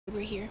Over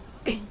here.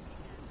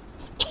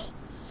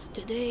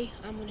 Today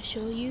I'm gonna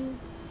show you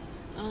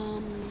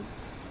my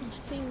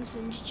things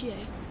in GTA.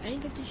 I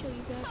didn't get to show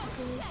you that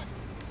because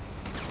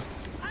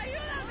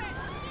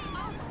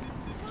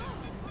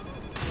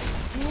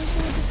no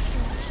more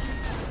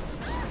distractions.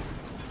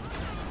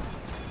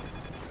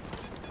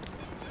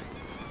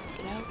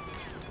 Get out.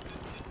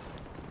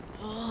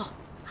 Oh,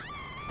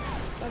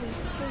 gotta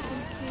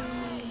freaking kill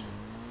me.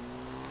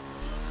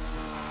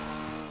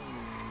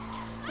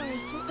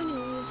 Alright, so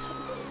anyways, as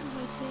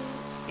I said,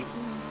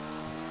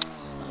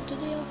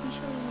 today I'll be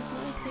showing you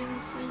my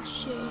things in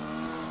GTA.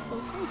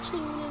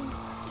 Unfortunately, when I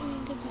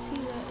didn't get to see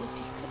that is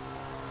because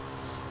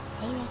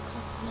I don't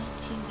copyright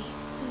TV.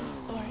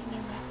 Alright,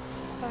 never mind.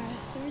 Alright,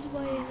 the reason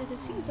why I didn't get to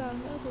see that in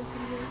the other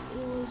video,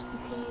 it was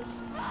because,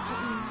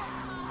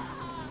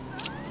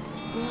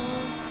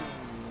 well,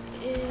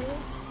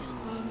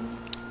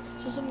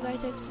 so some guy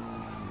texted me,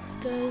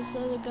 because the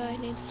other guy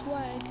named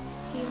Swag,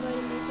 he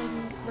invited me so I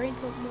can rank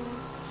up more,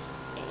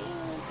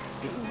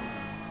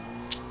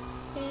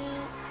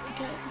 and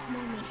get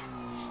more money.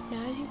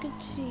 Now, as you can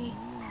see,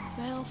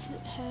 my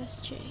outfit has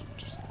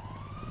changed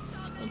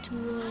into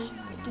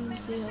like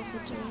doomsday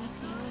outfits or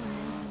anything, I don't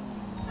know.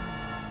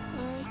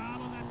 Alright,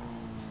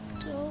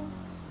 so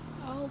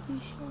I'll be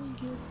showing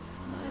you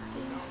my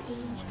things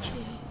in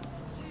GTA.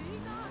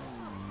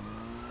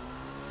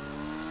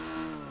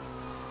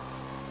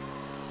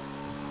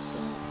 So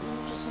let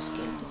me just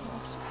escape the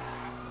cops.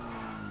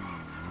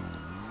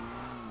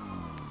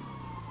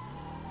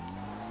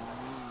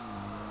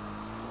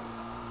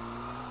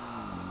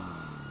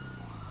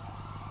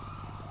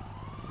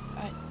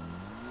 Alright.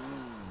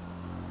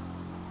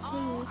 So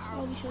anyways,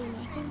 I'll be showing you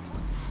my things.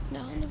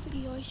 Now in the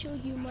video I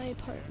showed you my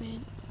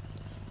apartment.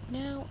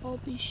 Now I'll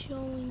be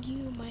showing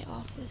you my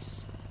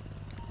office.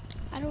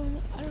 I don't know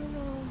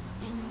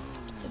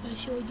if I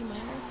showed you my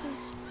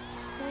office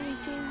or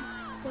anything,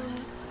 but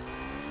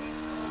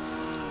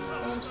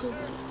I'm still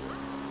gonna do it.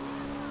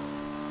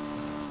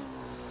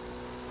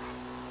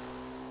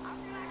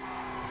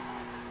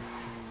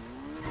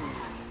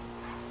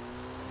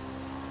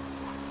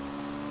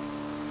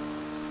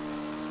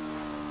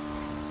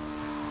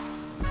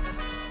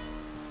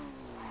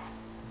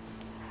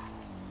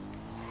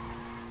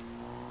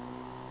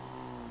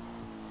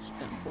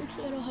 Now,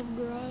 unfortunately, I don't have a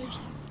garage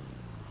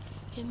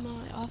in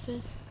my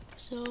office,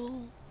 so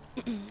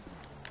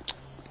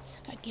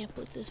I can't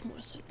put this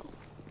motorcycle.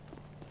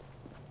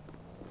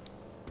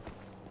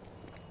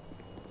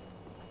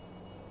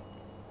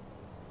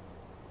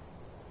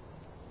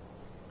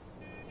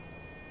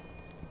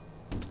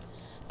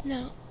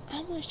 Now,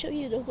 I'm going to show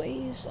you the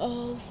ways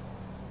of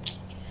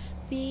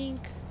being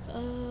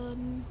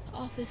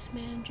office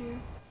manager.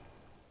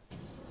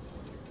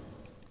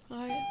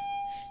 Alright,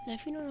 now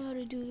if you don't know how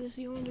to do this,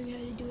 you're wondering how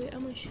to do it,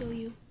 I'm going to show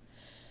you.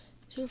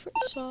 So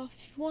first off,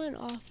 if you want an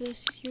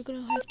office, you're going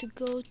to have to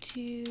go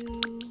to,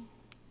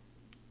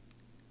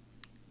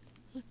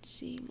 let's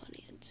see,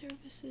 money and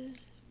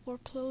services, or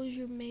close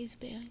your maze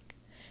bank.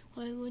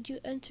 When you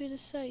enter the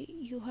site,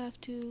 you have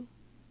to,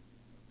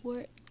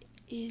 where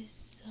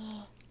is,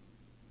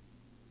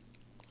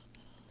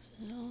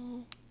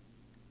 no.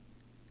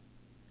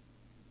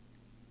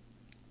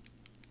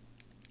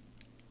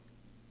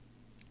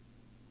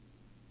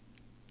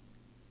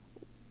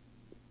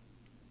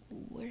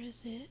 Where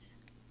is it?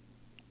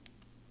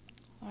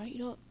 Alright, you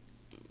know,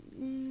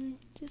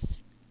 just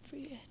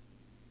forget.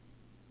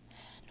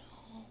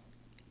 No.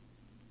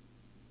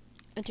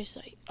 Enter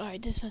site.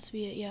 Alright, this must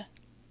be it, yeah.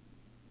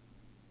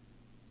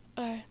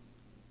 Alright.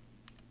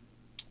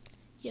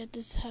 Yeah,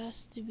 this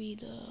has to be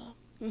the,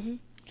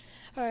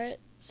 Alright,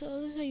 so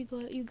this is how you go.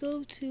 You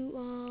go to,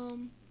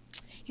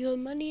 you go to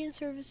money and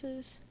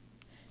services,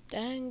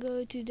 then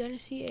go to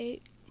Dynasty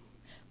 8,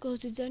 go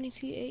to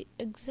Dynasty 8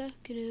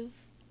 executive,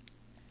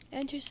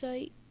 enter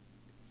site,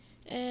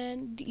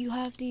 and you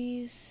have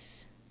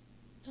these,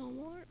 no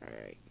more,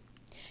 alright.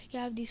 You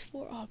have these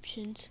 4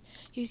 options.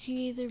 You can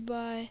either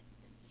buy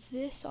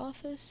this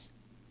office,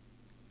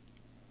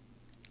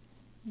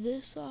 or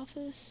this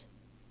office,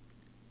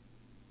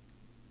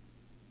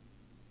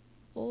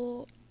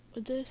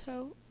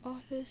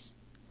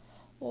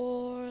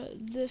 or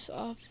this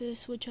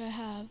office, which I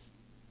have.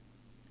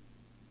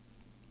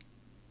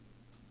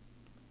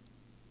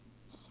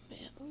 Oh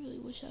man, I really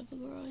wish I have a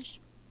garage.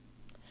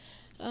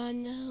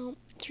 Now,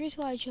 the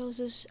reason why I chose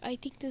this, I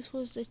think this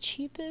was the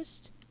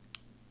cheapest.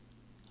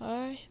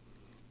 Alright.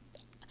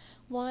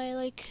 Why,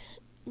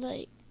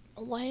 when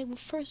I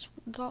first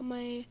got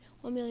my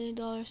 $1 million,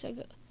 I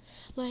got,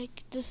 when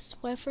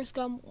I first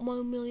got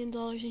 $1 million in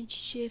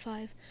GTA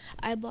 5,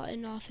 I bought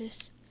an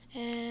office,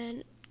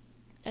 and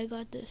I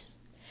got this.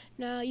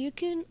 Now, you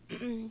can,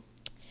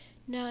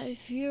 now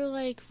if you're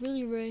like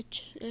really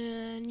rich,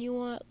 and you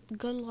want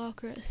gun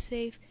locker, a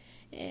safe,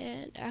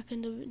 and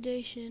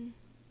accommodation,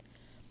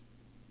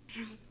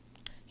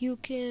 you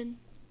can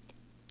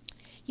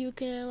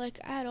like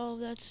add all of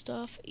that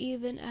stuff,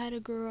 even add a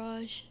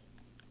garage.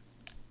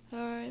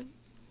 Alright,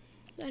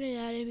 I didn't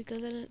add it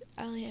because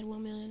I only had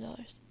 $1 million.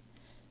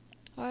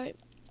 Alright,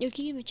 You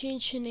can even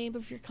change the name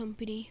of your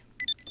company.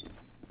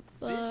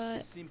 But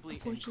This is simply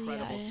unfortunately,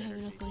 incredible I didn't have synergy.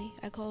 enough money.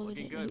 I called it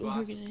Looking a good, new boss.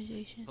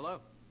 organization. Hello?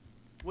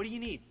 What do you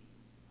need?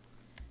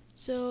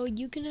 So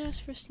you can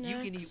ask for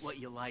snacks. You can eat what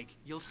you like.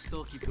 You'll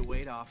still keep the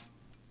weight off.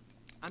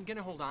 I'm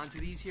gonna hold on to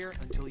these here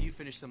until you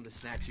finish some of the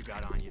snacks you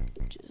got on you.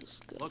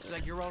 Just go. Looks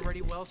like you're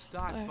already well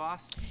stocked, Alright.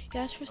 boss. You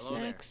ask for Hello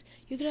snacks.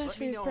 You can ask Let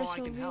for me your know how I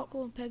personal can help.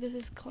 vehicle and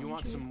Pegasus contract. You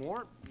want some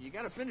more? You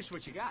gotta finish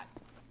what you got.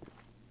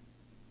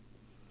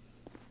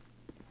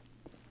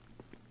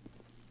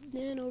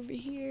 Then over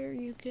here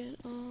you can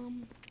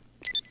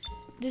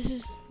this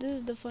is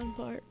the fun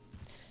part.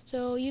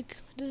 So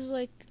this is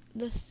like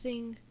this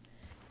thing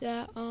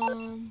that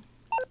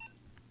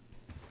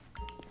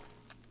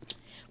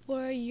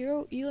where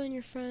you and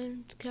your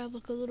friends can have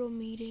like a little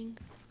meeting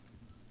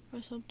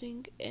or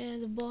something,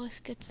 and the boss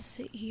gets to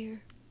sit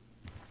here.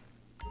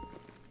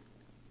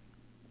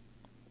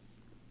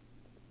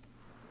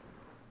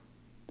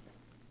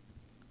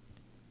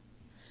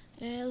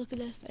 And look at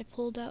this, I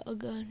pulled out a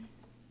gun.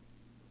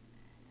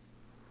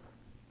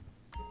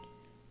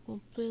 Gonna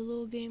play a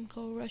little game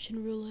called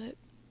Russian Roulette.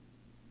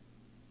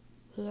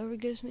 Whoever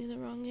gives me the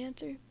wrong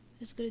answer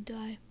is gonna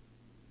die.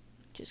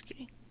 Just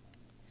kidding.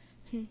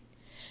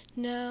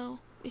 Now,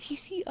 if you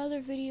see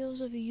other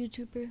videos of a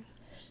YouTuber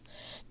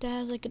that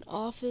has like an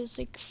office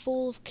like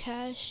full of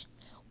cash,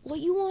 what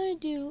you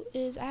want to do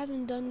is, I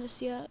haven't done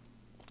this yet,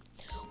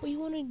 what you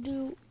want to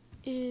do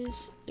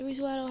is, the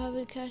reason why I don't have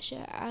any cash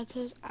yet,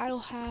 because I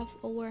don't have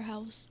a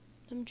warehouse.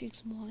 Let me drink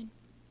some wine.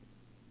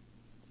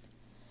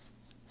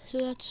 So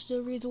that's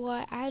the reason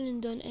why I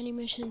hadn't done any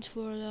missions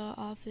for the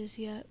office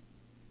yet.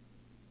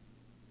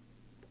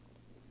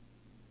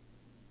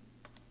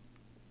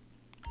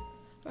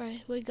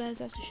 Alright, wait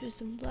guys, I have to show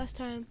some. Last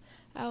time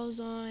I was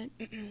on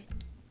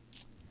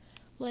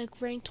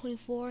like rank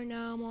 24,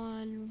 now I'm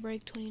on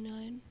rank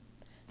 29.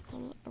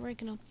 I'm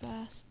ranking up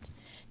fast.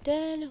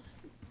 Then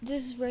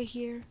this is right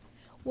here,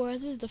 where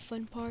this is the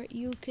fun part.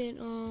 You can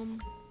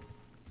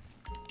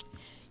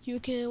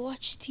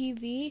watch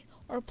TV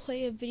or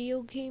play a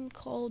video game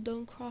called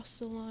Don't Cross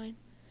the Line.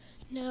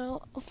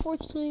 Now,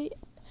 unfortunately,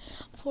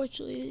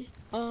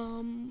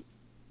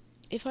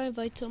 if I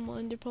invite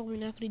someone, they're probably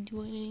not gonna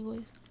do it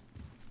anyways.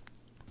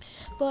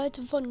 But it's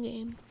a fun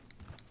game.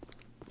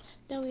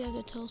 Then we have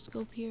the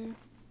telescope here.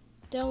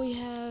 Then we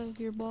have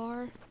your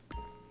bar.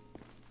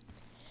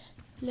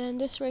 Then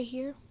this right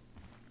here,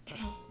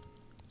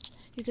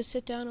 you can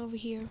sit down over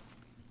here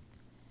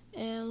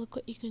and look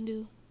what you can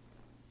do.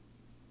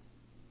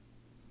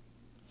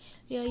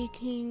 Yeah, you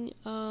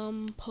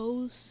can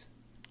pose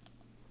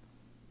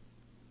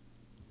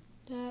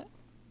that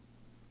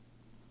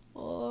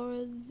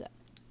or that.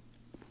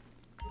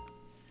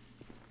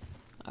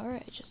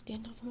 Alright, just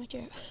getting up from my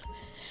chair.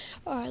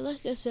 Alright,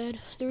 like I said,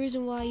 the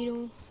reason why I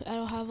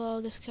don't have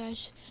all this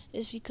cash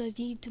is because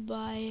you need to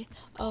buy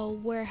a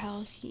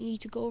warehouse. You need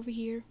to go over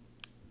here.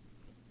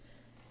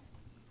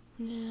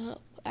 Now,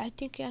 I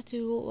think you have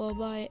to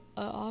buy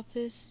an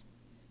office.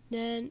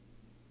 Then,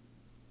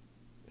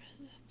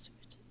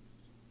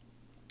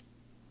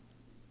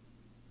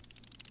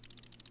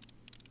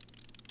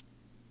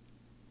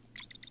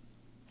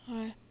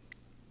 alright.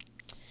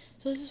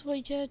 So this is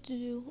what you have to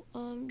do.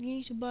 You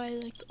need to buy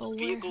like a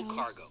Vehicle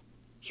warehouse. cargo.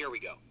 Here we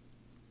go.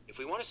 If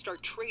we want to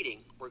start trading,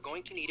 we're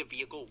going to need a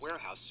vehicle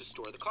warehouse to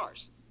store the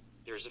cars.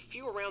 There's a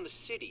few around the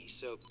city,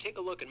 so take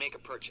a look and make a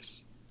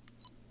purchase.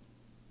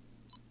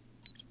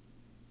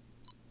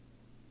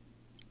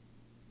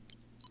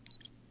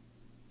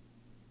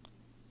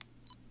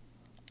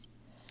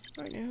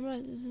 Alright, never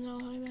mind. This is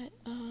not what I meant.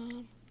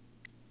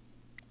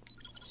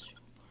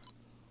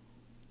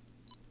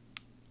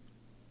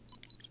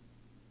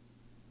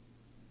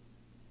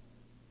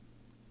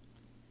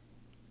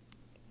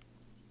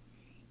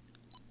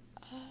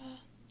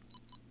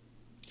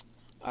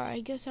 Alright,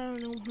 I guess I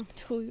don't know what I'm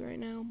doing right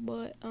now,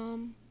 but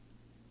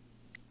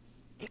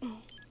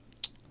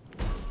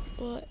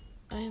but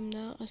I am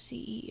now a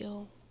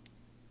CEO.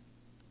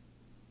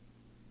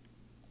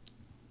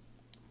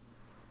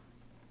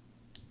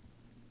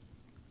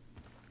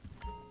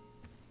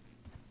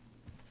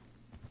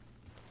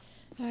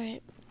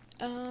 Alright,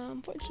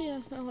 unfortunately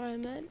that's not what I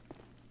meant.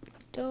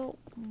 Don't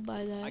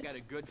buy that. I got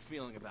a good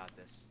feeling about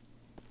this.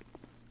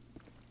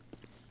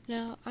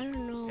 Now, I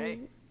don't know.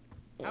 Hey,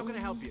 how can I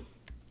help you?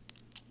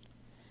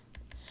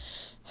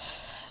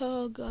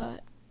 Oh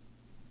god.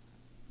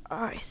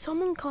 Alright,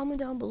 someone comment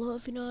down below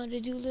if you know how to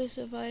do this,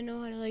 if I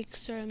know how to like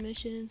start a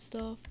mission and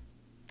stuff.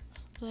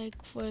 Like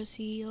for a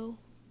CEO.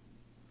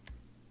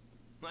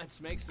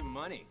 Let's make some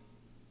money.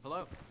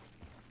 Hello?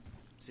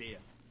 See ya.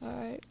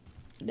 Alright.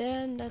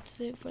 Then that's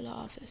it for the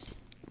office.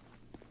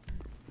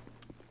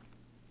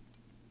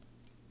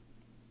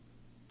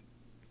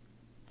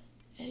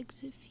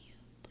 Exit view.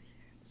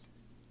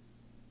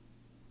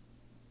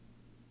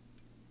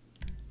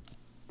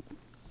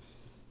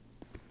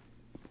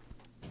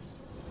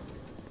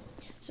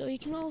 So you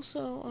can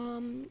also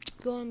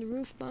go on the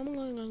roof, but I'm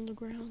going on the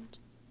ground.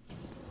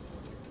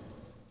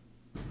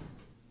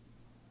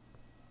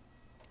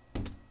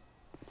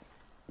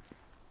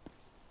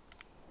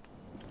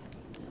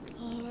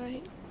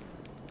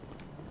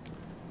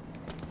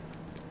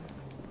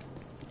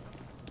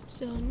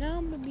 So now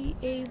I'm gonna be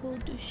able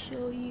to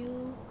show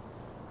you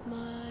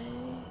my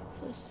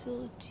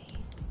facility.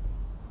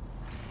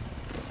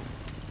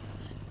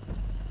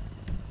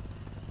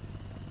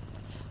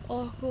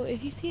 Also,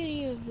 if you see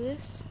any of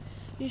this,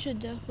 you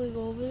should definitely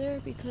go over there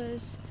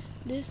because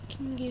this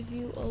can give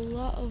you a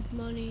lot of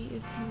money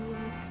if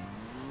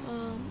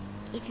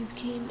you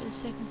came in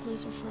second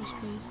place or first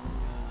place.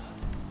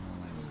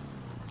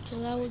 So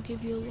that will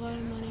give you a lot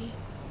of money.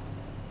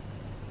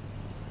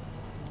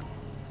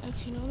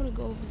 Actually, no, I'm gonna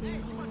go over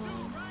there. Hold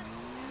on.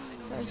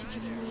 Sorry to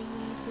keep you waiting,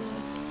 guys, but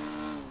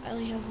I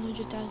only have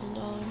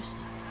 $100,000,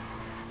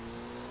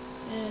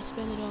 and I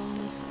spend it all on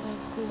this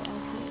cool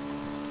outfit.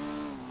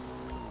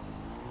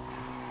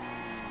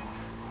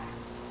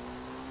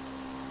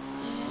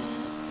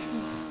 And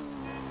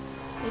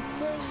at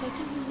first, I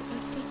think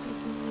I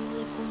can leave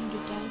like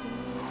 100,000 or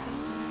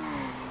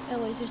something.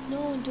 Anyways, there's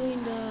no one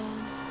doing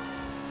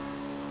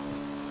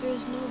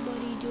there's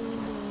nobody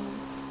doing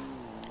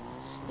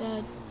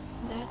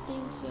that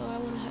thing, so I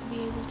want to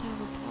be able to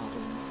have a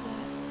problem with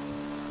that.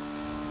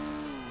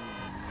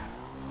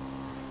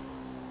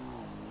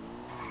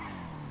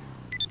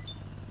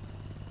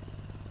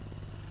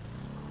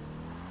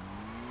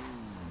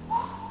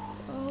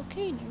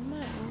 Okay, never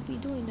mind, I won't be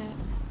doing that.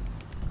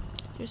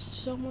 There's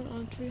someone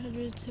on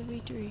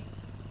 373.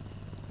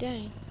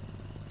 Dang.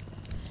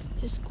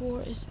 His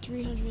score is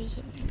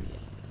 373.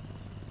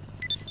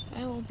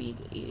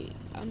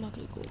 I'm not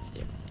gonna go over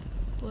there.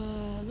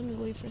 But let me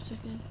wait for a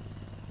second.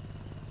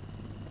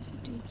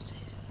 Doomsday.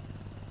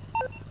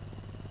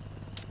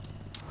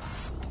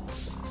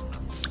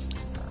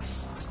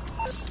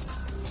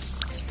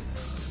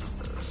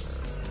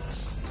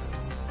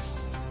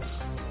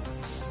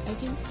 I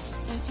can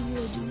do a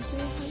Doomsday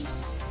heist.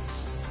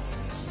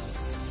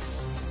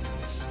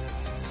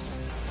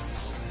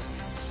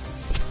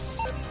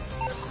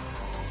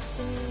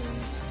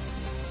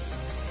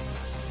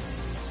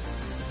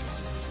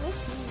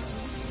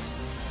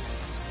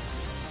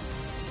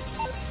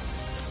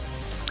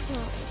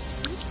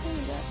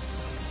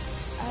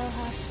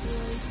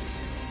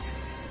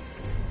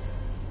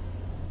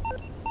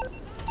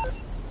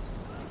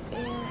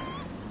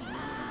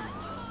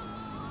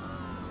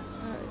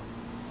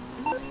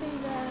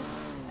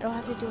 I don't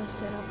have to do a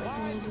setup, I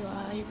can only do a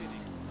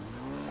heist.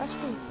 That's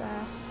pretty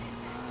fast.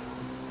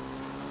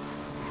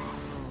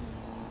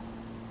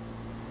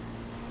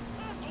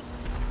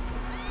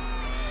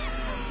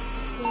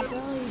 Because I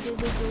only did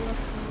the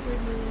deluxe and the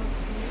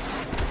deluxe one.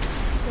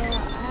 So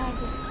I have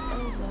it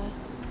over.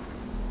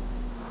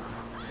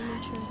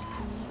 Someone tried to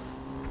kill me.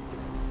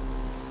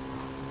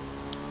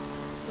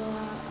 But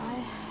I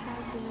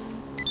have been.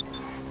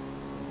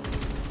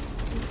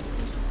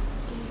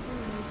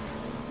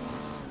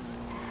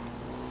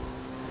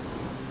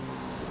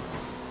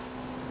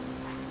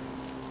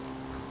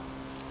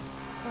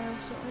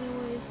 So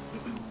anyways,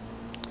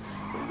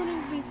 we're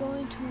going to be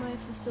going to my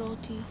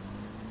facility.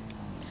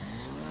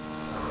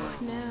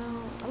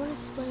 Now, I want to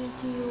explain it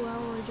to you while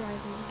we're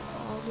driving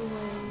all the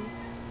way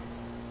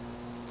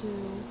to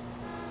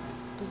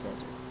the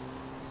desert.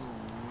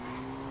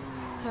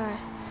 Alright,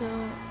 so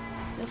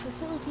the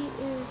facility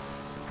is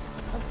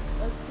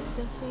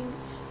the thing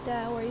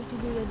where you can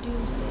do the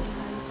Doomsday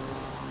heist.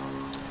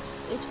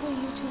 It's what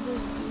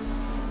YouTubers do,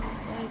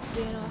 like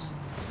Thanos.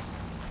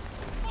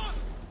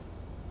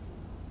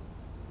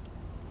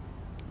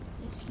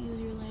 Excuse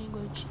your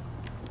language.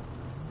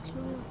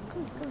 Come.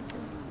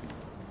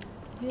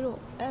 You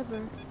don't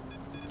ever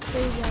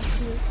say that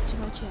to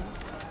my channel.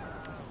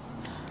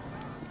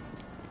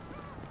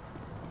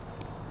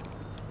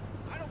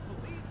 I don't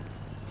believe it.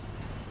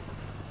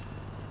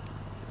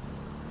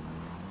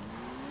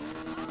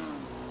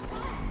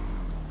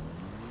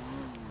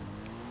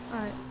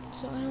 Alright,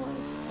 so I know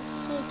this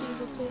facility is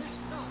a place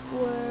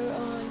where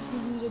you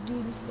can do the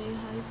Doomsday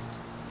heist.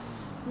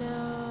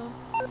 Now,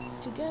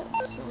 to get a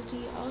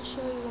facility, I'll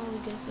show you when we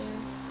get there.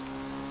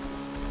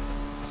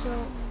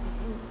 So,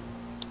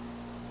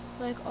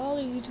 like all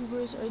the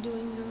YouTubers are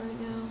doing it right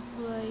now,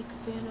 like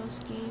Thanos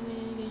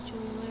Gaming, H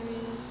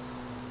Hilarious,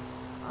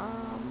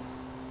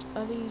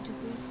 other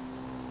YouTubers,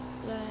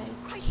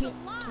 like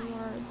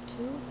Tamar2.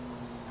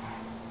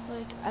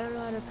 Like, I don't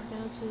know how to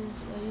pronounce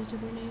his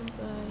YouTuber name,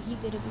 but he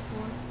did it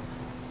before.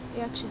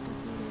 He actually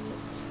completed it.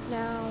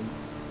 Now,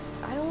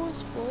 I don't want to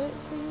spoil it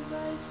for you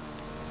guys.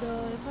 So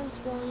if I'm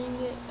spoiling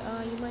it,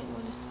 you might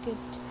want to skip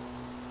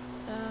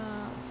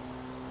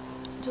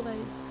to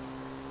like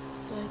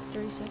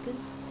 30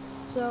 seconds.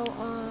 So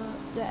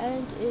the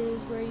end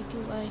is where you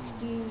can like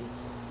do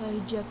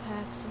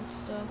jetpacks and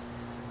stuff.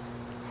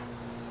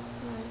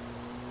 Right.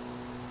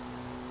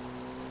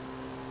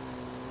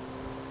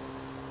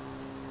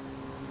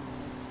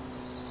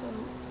 So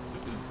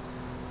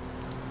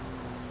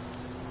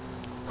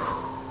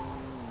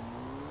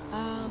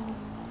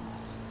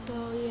so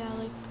yeah,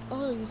 like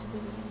all the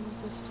YouTubers are doing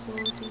the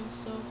facility and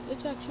stuff.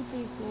 It's actually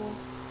pretty cool.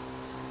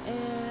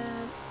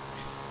 And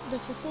the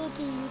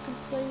facility you can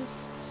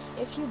place,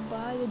 if you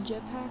buy the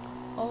jetpack,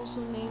 also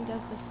named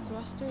as the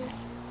thruster,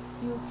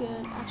 you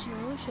can, actually,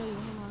 let me show you,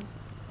 hang on.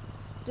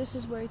 this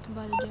is where you can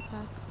buy the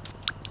jetpack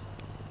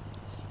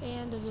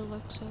and the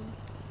Deluxo.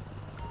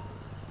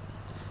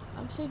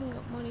 I'm saving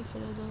up money for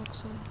the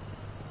Deluxo.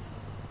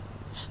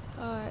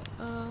 Alright,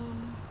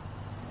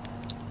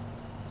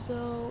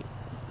 so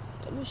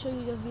let me show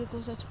you the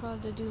vehicles that's part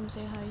of the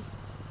Doomsday Heist.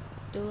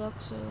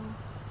 Deluxo,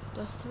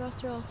 the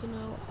Thruster, also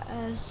known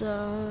as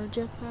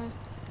Jetpack,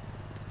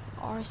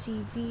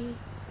 RCV,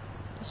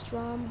 the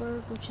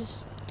Stromberg, which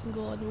can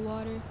go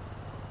underwater,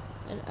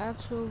 an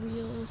actual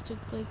realistic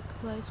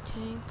life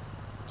tank,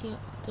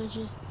 which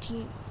is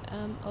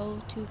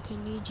TMO2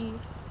 Kaniji,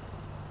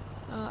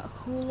 a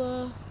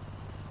Kula,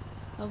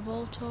 a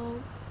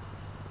Volto,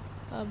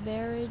 a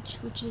Barrage,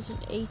 which is an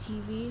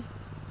ATV,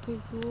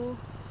 pretty cool.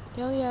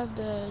 Then we have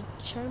the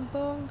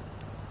Chernbong.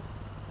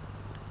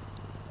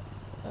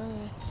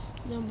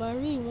 No, but I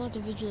really want the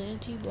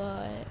Vigilante,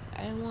 but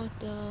I want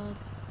the...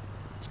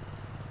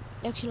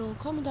 Actually, no,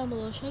 comment down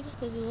below. Should I get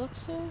the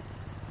Deluxo?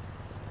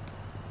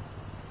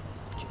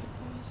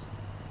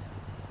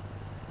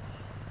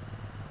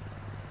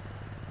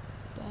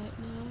 But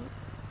no.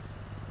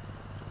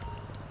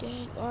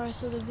 Dang. Alright,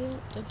 so the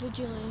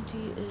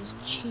Vigilante is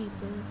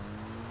cheaper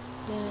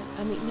than...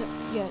 I mean, no,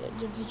 yeah,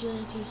 the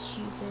Vigilante is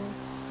cheaper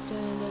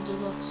than the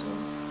Deluxo.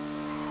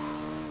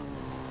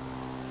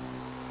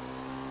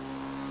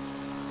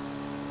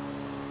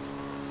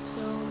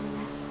 So, I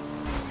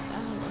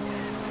don't know,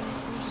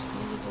 I'm just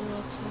gonna get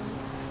Deluxo.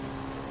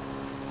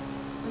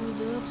 I mean,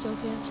 Deluxo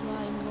can't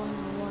fly and go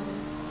underwater.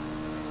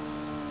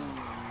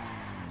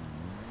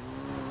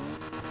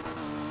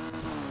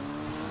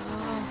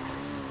 Oh,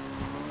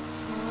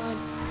 come on,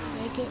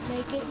 make it. Wait,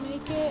 I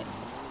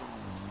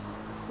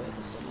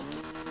can still make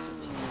it,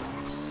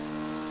 Yes.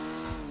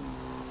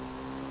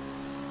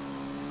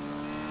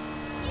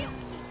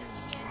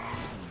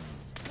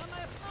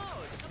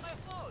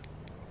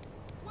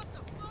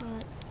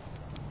 Alright.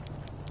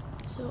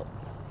 So,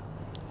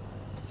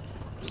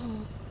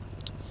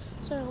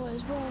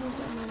 anyways, we're almost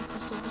at my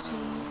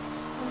facility.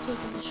 I'm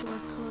taking the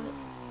shortcut.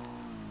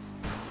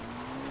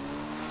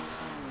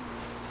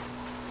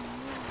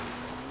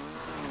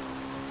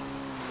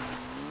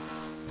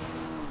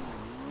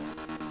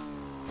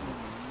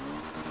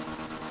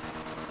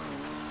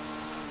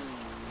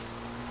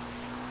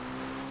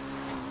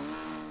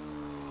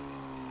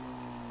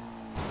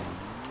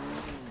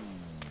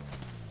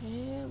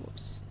 And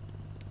whoops.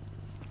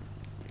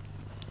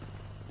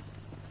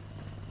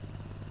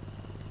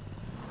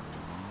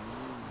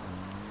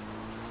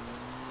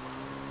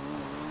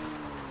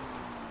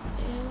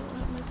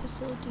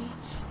 Facility.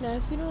 Now,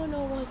 if you don't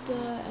know what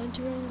the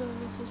entering of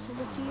the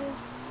facility is,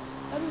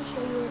 I'm gonna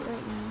show you it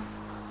right now.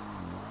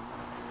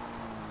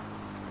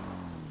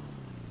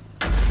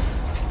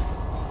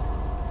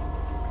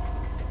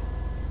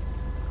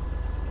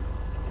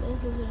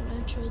 This is an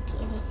entrance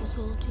of a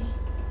facility.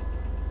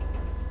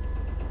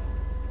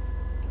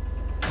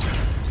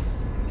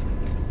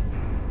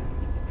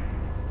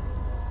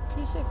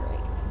 Pretty sick, right?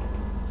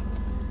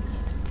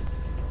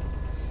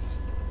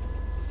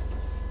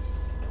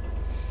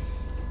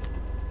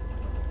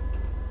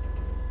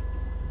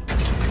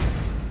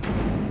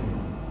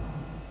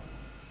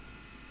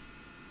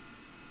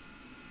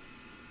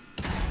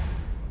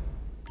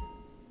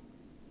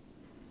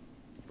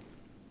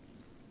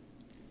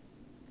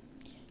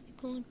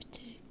 Going to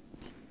take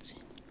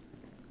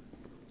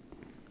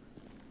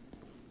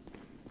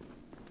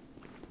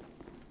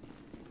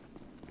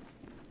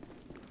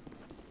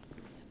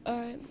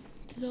Alright,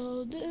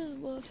 so this is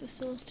what a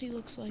facility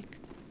looks like.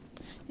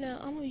 Now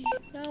I'm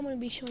gonna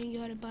be showing you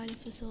how to buy the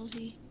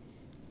facility.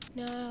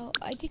 Now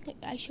I think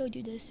I showed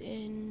you this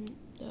in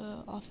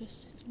the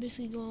office.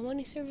 Basically, go on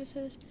money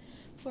services,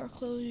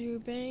 foreclose your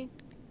bank,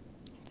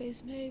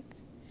 face bank,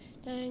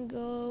 then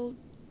go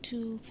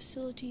to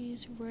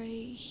facilities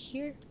right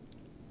here.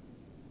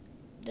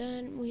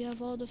 Then we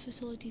have all the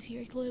facilities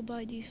here. Go to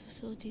buy these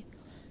facilities.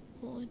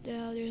 Well,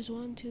 now there's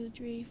 1, 2,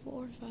 3,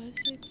 4, 5,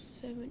 6,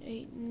 7,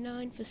 8,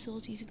 9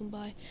 facilities you can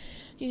buy.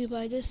 You can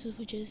buy this,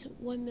 which is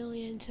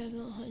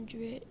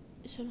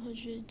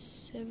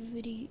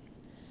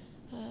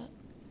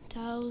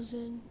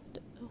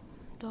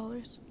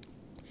 $1,770,000.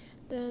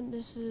 Then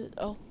this is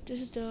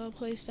the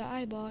place that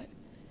I bought,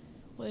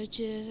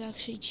 which is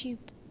actually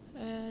cheap,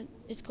 and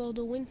it's called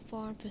the Wind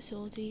Farm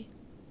facility.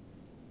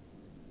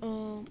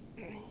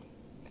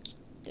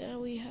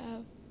 Then we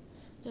have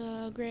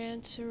the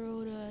Grand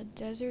Serota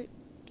Desert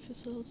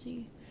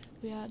facility.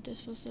 We have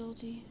this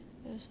facility,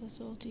 this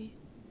facility,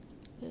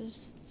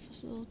 this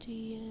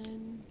facility,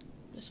 and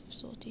this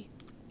facility.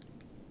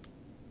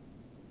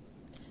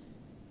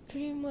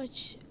 Pretty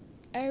much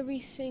every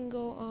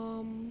single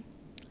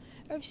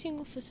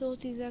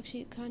facility is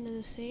actually kind of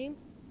the same.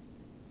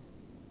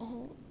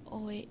 Oh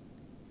wait,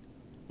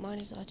 mine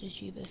is not the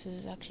cheapest. This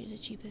is actually the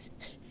cheapest.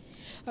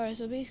 Alright,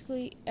 so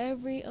basically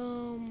every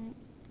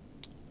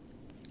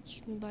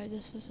you can buy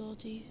this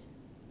facility.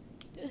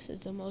 This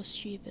is the most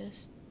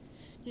cheapest.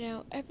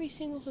 Now every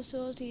single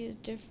facility is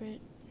different.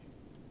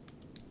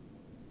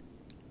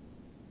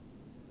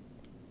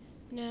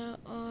 Now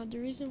the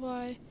reason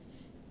why,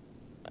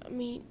 I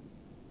mean,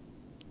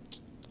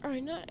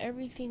 Alright, not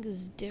everything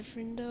is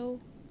different though.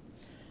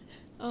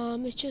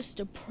 It's just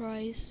the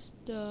price.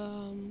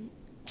 The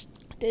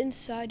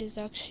inside is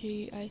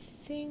actually, I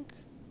think,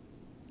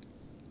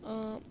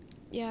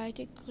 yeah, I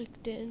think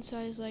like the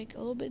inside is like a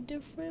little bit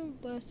different,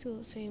 but it's still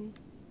the same.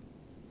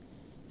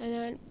 And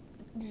then,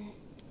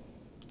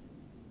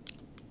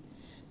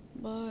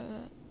 but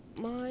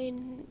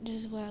mine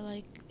is what,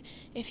 like,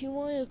 if you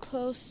want it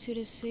close to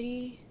the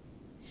city,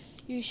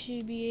 you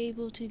should be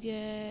able to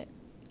get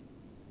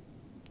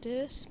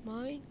this,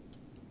 mine,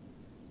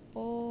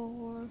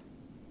 or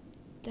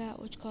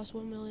that, which costs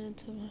 1 million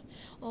to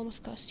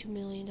almost cost $2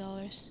 million.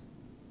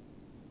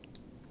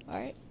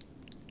 Alright.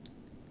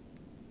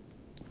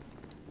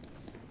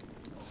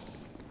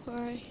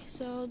 Alright,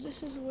 so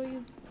this is where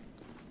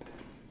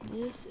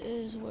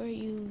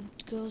you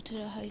go to the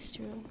heist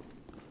room.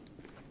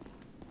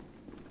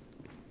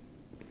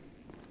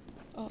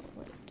 Oh,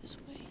 right, this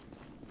way.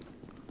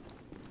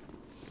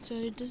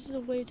 So this is the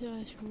way to the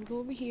heist room. Go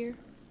over here.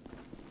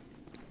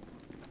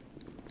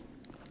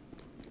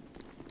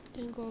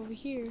 Then go over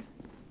here.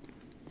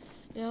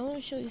 Now I want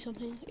to show you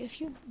something.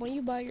 When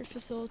you buy your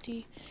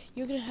facility,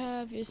 you're gonna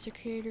have your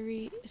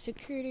security,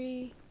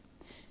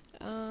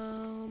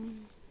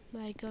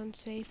 like gun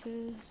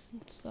safes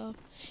and stuff.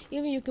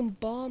 Even you can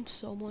bomb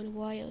someone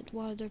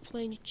while they're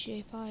playing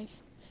GTA 5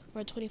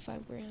 for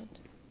 25 grand.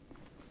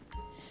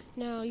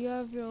 Now you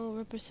have your own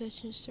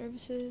representation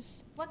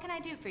services. What can I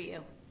do for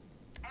you?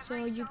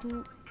 So you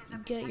can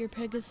get your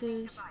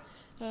Pegasus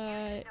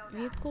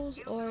vehicles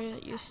or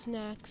your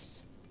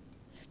snacks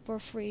for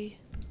free.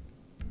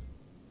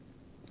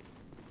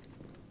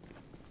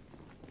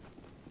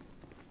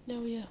 Now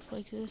we have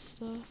like this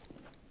stuff.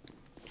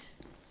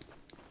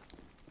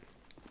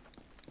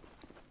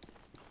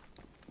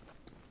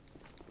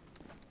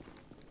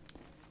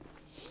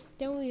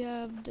 Then we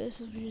have this,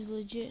 which is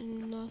legit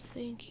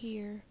nothing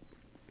here.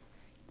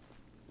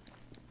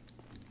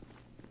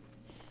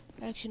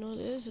 Actually, no,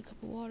 there is a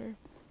cup of water.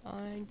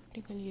 I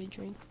think I need a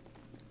drink.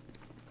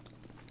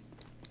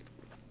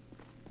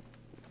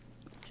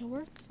 Can it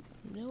work?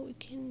 No, it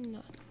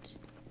cannot.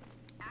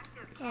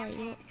 Alright,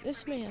 you know,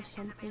 this may have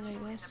something, I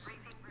guess.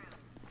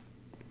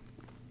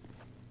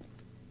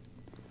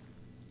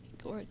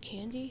 Or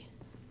candy.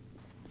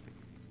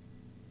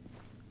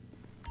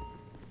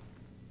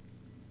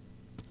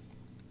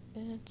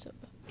 And so.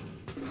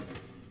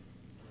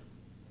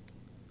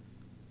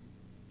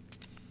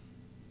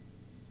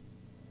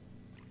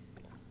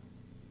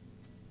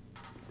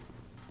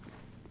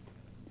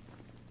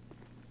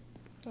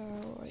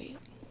 Alright.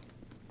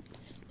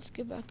 Let's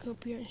get back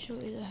up here and show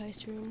you the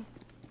heist room.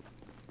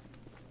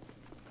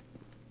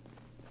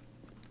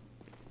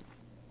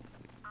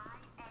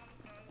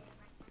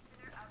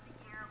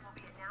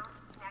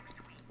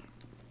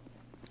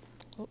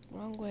 Oh,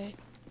 wrong way.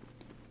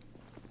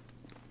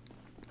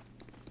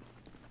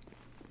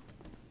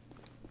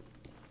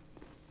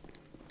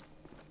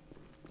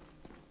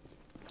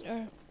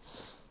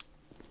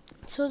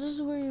 So this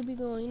is where you'll be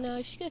going. Now,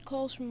 if you get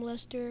calls from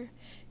Lester,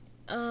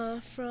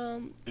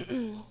 from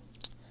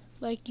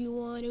like you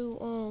want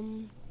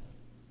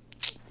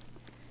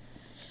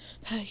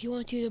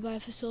to buy a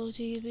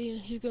facility,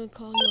 he's gonna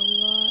call you a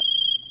lot.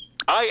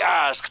 I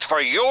asked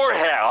for your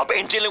help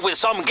in dealing with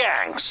some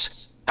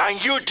gangs,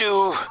 and you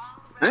do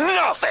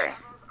nothing.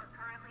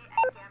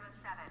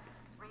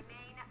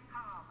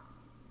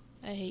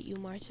 I hate you,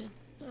 Martin.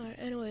 Alright,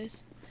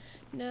 anyways.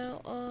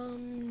 Now,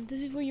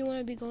 this is where you want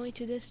to be going,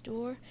 to this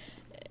door.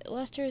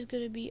 Lester is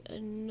going to be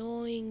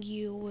annoying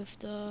you with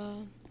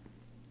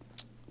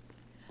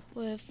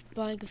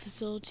buying a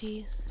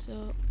facility,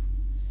 so,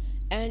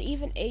 and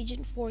even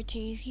Agent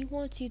 14, he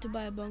wants you to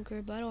buy a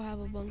bunker, but I don't have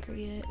a bunker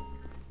yet.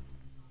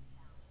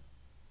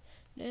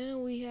 Now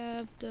we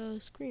have the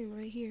screen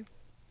right here.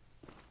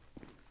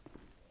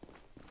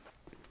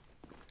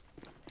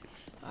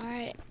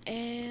 Alright,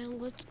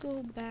 and let's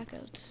go back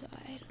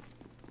outside.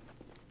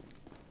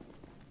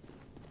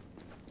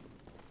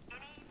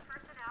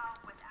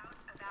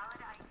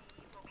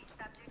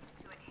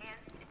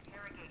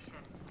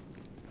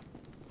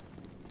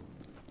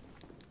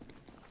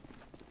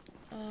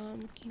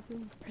 Keep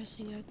on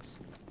pressing X.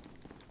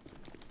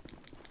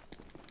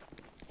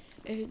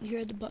 If you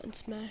hear the button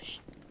smash.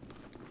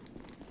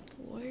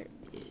 Where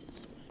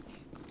is my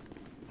vehicle?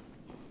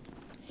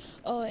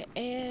 Oh,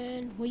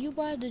 and when you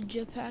buy the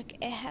jetpack,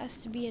 it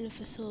has to be in a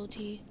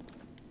facility.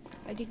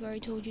 I think I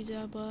already told you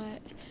that, but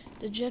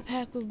the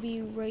jetpack will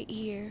be right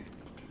here.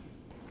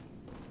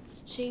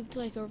 Shaped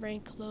like a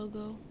rank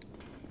logo.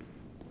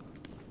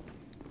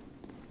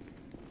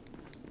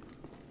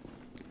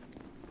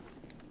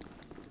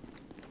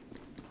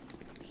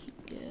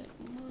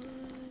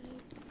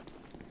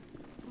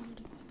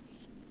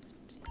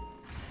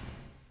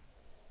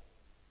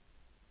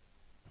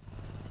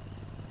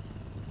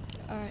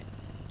 Alright,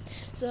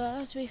 so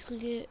that's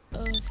basically it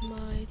of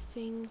my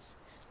things,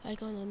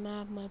 like on the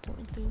map, my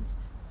important things.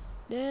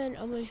 Then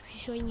I'm going to be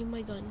showing you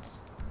my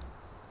guns.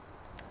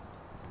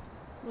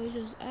 I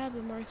have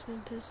a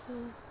marksman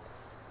pistol.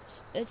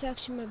 It's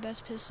actually my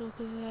best pistol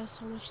because it has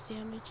so much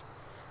damage.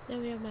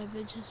 Then we have my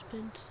vengeance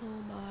pistol,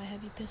 my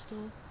heavy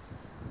pistol,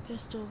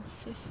 pistol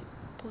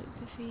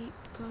 5.50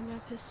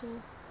 combat pistol,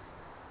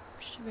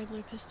 just a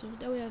regular pistol.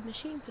 Then we have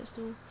machine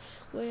pistol,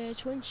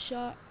 which one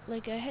shot,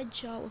 like a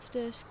headshot with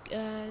this,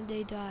 and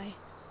they die.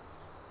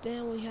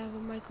 Then we have a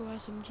micro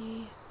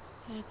SMG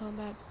and a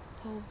combat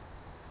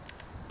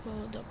Pro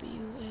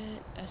W and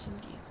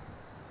SMG.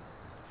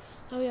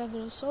 Now we have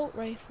an assault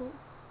rifle,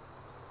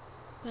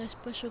 my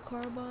special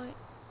carbine,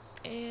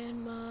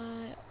 and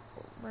my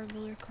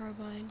regular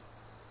carbine.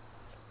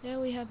 Then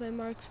we have my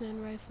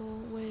marksman rifle,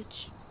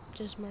 which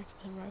just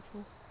marksman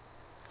rifle.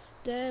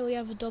 Then we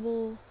have a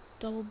double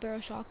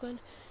barrel shotgun.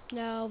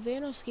 Now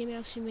Vanos Gaming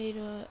actually made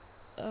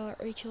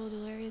Rachel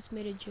Delirious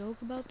made a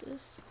joke about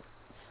this.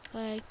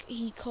 Like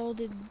he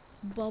called it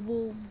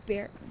Bubble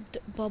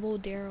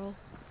Daryl.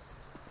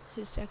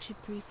 It's actually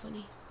pretty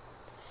funny.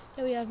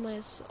 Then we have my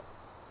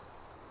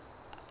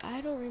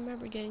I don't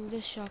remember getting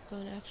this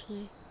shotgun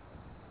actually.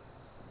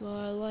 Well,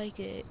 I like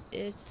it.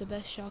 It's the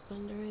best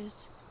shotgun there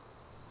is.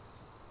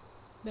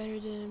 Better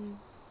than...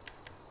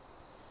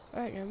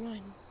 Alright, never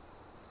mind.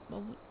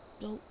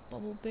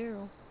 Bubble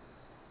barrel.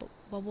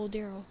 Bubble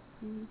Daryl.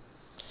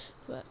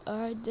 But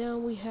alright,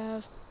 then we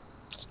have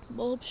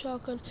bulb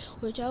shotgun,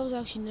 which I was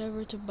actually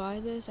never to buy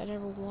this. I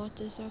never want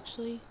this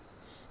actually.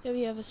 Then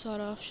we have a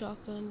sawed-off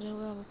shotgun. Then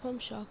we have a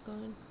pump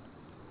shotgun.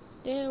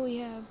 Then we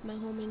have my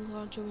homing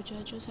launcher, which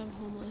I just have a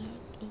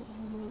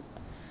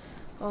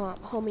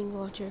homing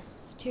launcher.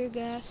 Tear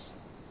gas,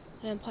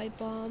 and pipe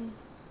bomb,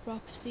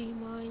 prophecy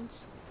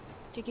mines,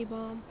 sticky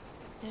bomb,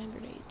 and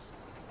grenades.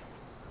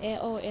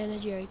 And a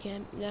jerry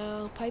can.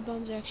 Now, pipe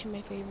bombs are actually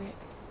my favorite.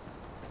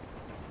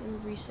 Let me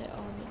reset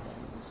all my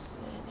guns.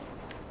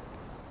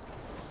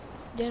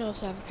 Then I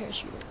also have a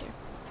parachute right there.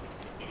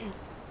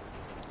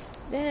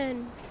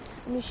 Then,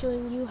 I'm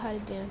showing you how to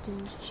dance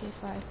in GTA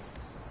 5.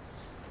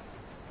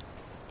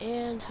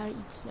 And how to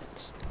eat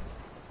snacks.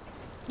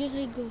 Here's how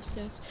you go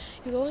snacks.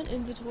 You go in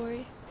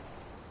inventory.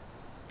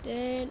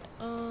 Then,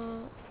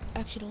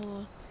 actually hold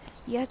on.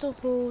 You have to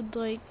hold,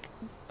 like,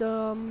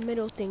 the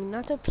middle thing,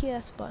 not the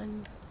PS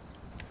button.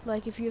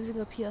 Like, if you're using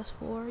a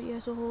PS4, you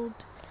have to hold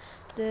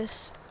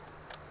this.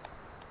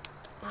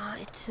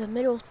 It's the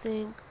middle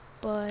thing,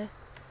 but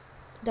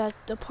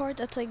the part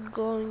that's, like,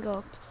 going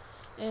up.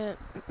 And,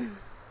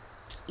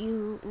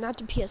 not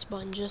the PS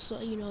button, just so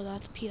you know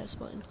that's the PS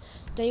button.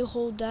 Then you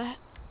hold that,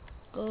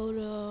 go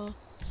to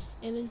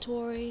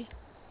inventory,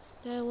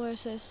 then where it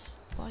says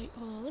body,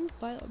 let me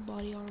buy a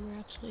body armor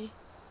actually.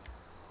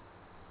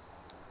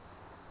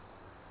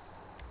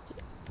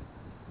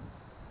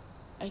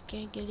 I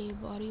can't get any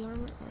body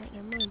armor. Alright,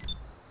 never mind.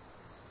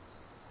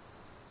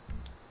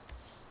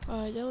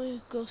 Alright, then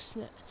we go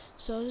snack.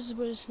 So this is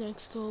where the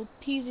snacks go.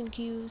 P's and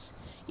Q's,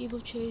 Eagle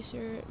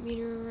Chaser,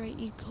 Meteorite,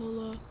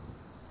 E-Cola,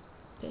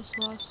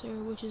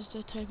 Pisswasser, which is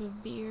the type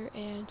of beer,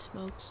 and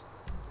smokes.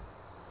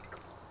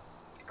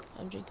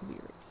 I'm drinking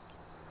beer.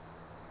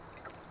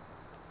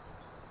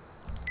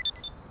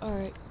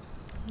 Alright,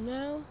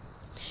 now,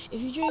 if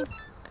you drink,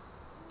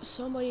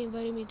 somebody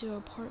invited me to their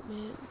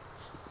apartment.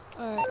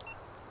 Alright,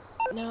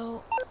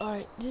 now,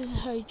 alright, this is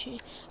how you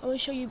change. I'm gonna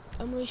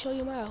show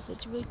you my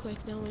outfits really quick.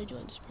 Now I'm gonna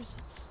join this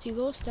person. So you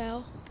go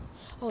style.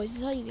 Oh, this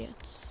is how you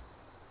dance.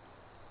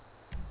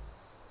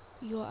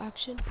 You go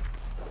action.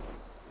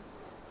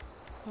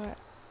 Alright.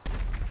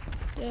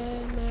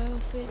 Then my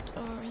outfits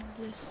are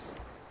this.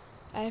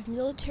 I have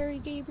military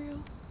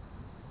Gabriel,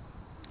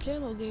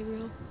 camo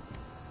Gabriel,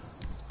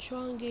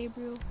 Tron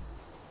Gabriel,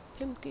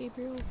 Pimp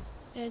Gabriel,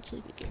 and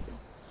Sleepy Gabriel.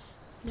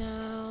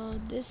 Now,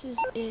 this is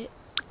it.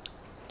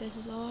 This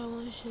is all I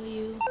want to show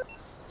you.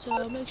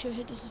 So make sure to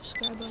hit the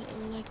subscribe button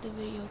and like the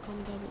video,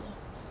 comment down below.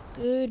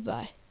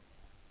 Goodbye.